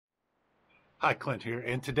Hi, Clint here,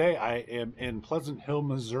 and today I am in Pleasant Hill,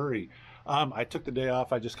 Missouri. I took the day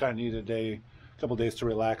off. I just kind of needed a couple days to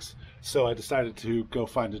relax, so I decided to go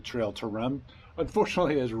find a trail to run.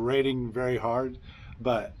 Unfortunately, it's raining very hard,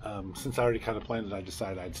 but since I already kind of planned it, I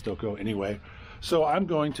decided I'd still go anyway. So I'm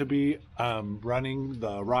going to be running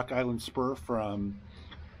the Rock Island Spur from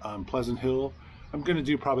Pleasant Hill. I'm going to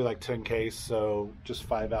do probably like 10Ks, so just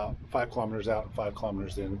 5 kilometers out and 5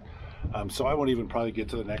 kilometers in. So I won't even probably get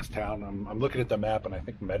to the next town. I'm looking at the map, and I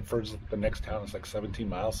think Medford's the next town. It's like 17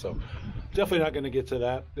 miles, so definitely not going to get to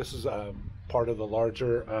that. This is part of the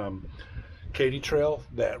larger Katy trail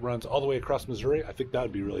that runs all the way across Missouri. I think that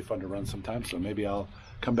would be really fun to run sometime, so maybe I'll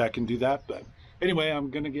come back and do that. But anyway, I'm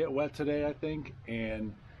going to get wet today, I think,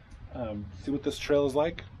 and see what this trail is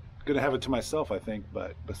like. Going to have it to myself, I think,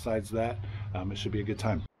 but besides that, it should be a good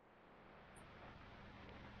time.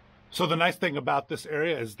 So the nice thing about this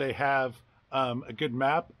area is they have a good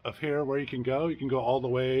map of here where you can go. You can go all the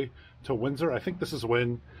way to Windsor. I think this is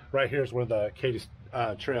right here is where the Katy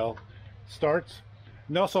trail starts.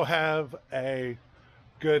 And they also have a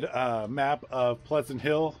good map of Pleasant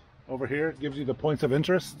Hill over here. It gives you the points of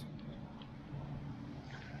interest.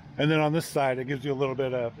 And then on this side, it gives you a little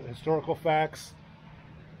bit of historical facts.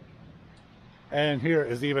 And here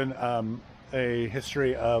is even a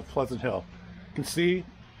history of Pleasant Hill. You can see,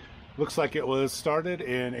 looks like it was started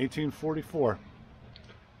in 1844.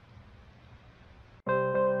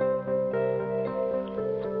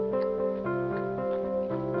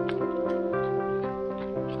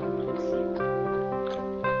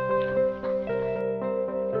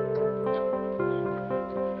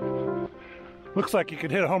 Looks like you could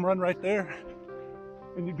hit a home run right there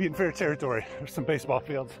and you'd be in fair territory. There's some baseball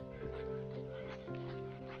fields.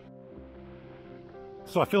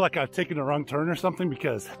 So I feel like I've taken a wrong turn or something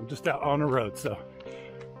because I'm just out on the road. So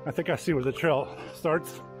I think I see where the trail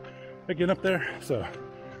starts again up there. So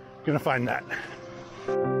I'm gonna find that.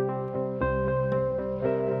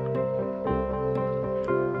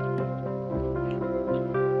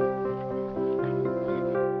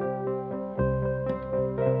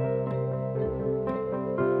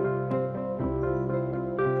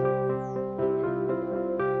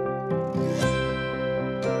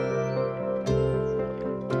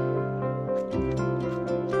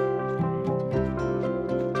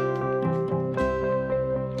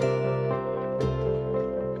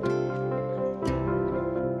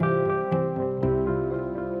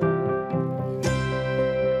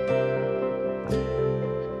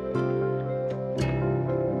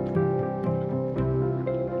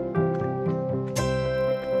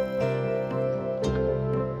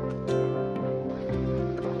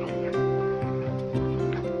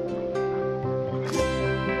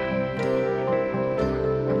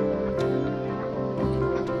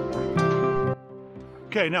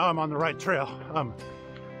 Okay, now I'm on the right trail.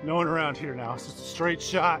 No one around here now. It's just a straight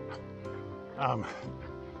shot.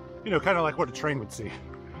 You know, kind of like what a train would see.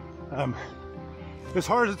 As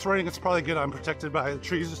hard as it's raining, it's probably good. I'm protected by the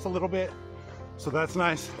trees just a little bit, so that's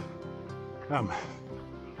nice.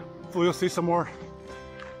 Hopefully you'll see some more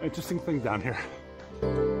interesting things down here.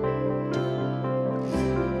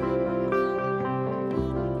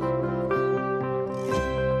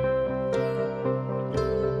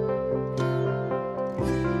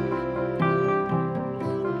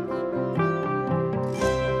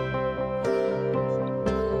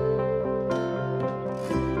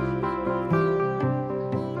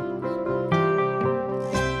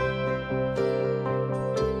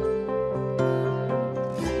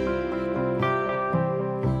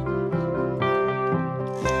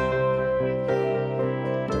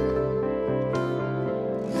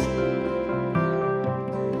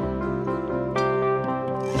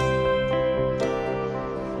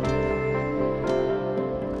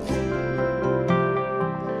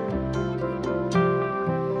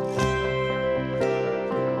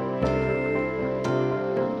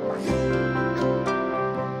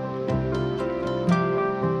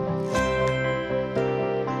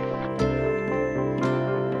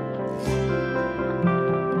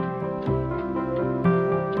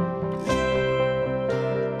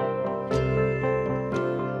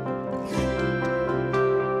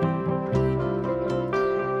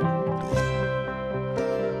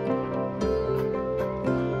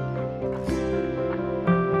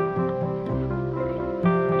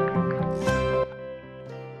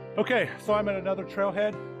 Okay, so I'm at another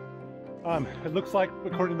trailhead. It looks like,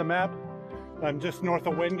 according to the map, I'm just north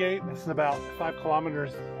of Wingate. This is about 5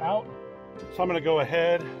 kilometers out. So I'm gonna go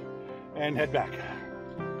ahead and head back.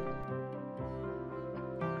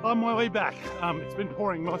 On my way back, it's been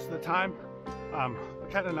pouring most of the time. The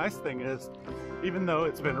kind of nice thing is even though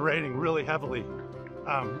it's been raining really heavily.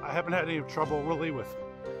 I haven't had any trouble really with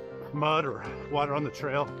mud or water on the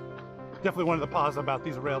trail. Definitely one of the positives about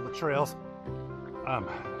these railed trails.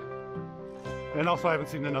 And also I haven't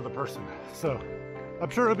seen another person. So I'm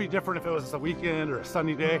sure it'll be different if it was a weekend or a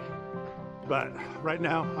sunny day. But right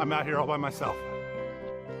now I'm out here all by myself.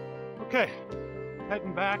 Okay,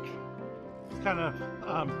 heading back. It's kind of,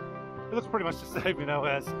 it looks pretty much the same, you know,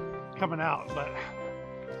 as coming out. But,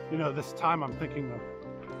 you know, this time I'm thinking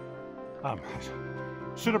of,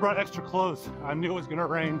 should have brought extra clothes. I knew it was gonna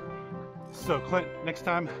rain. So Clint, next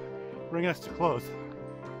time, bring extra clothes.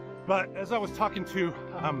 But as I was talking to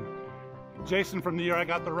Jason from the year I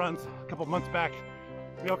got the runs a couple months back,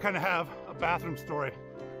 we all kind of have a bathroom story.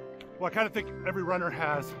 Well, I kind of think every runner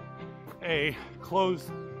has a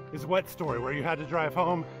clothes is wet story where you had to drive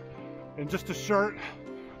home in just a shirt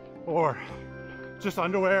or just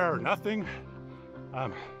underwear or nothing. I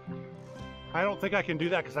don't think I can do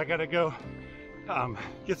that because I gotta go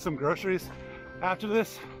get some groceries after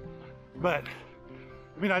this. But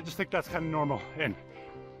I mean, I just think that's kind of normal. And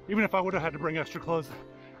even if I would have had to bring extra clothes,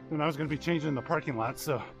 then I was going to be changing in the parking lot.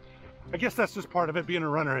 So I guess that's just part of it being a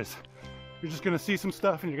runner, is you're just going to see some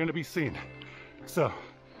stuff and you're going to be seen. So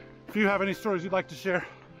if you have any stories you'd like to share,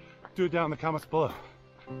 do it down in the comments below.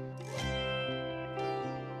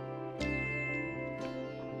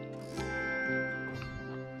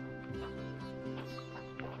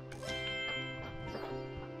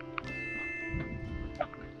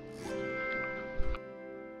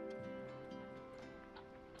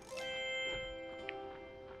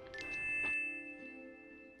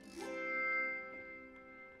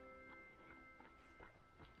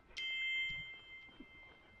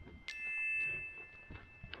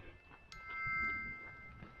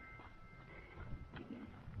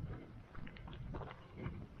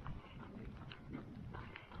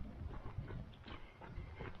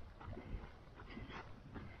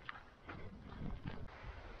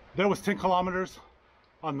 There was 10 kilometers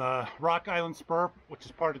on the Rock Island Spur, which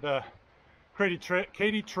is part of the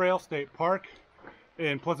Katy Trail State Park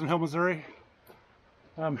in Pleasant Hill, Missouri.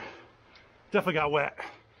 Definitely got wet.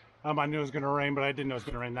 I knew it was going to rain, but I didn't know it was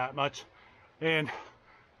going to rain that much. And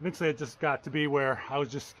eventually it just got to be where I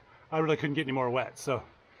really couldn't get any more wet. So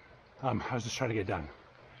I was just trying to get done.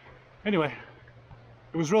 Anyway,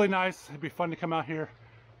 it was really nice. It'd be fun to come out here.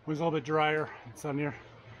 It was a little bit drier and sunnier,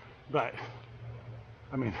 but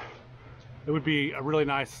I mean, it would be a really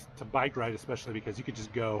nice to bike ride, especially because you could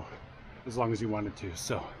just go as long as you wanted to.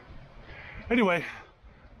 So anyway,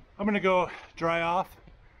 I'm gonna go dry off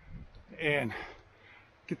and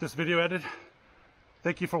get this video edited.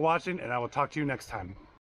 Thank you for watching, and I will talk to you next time.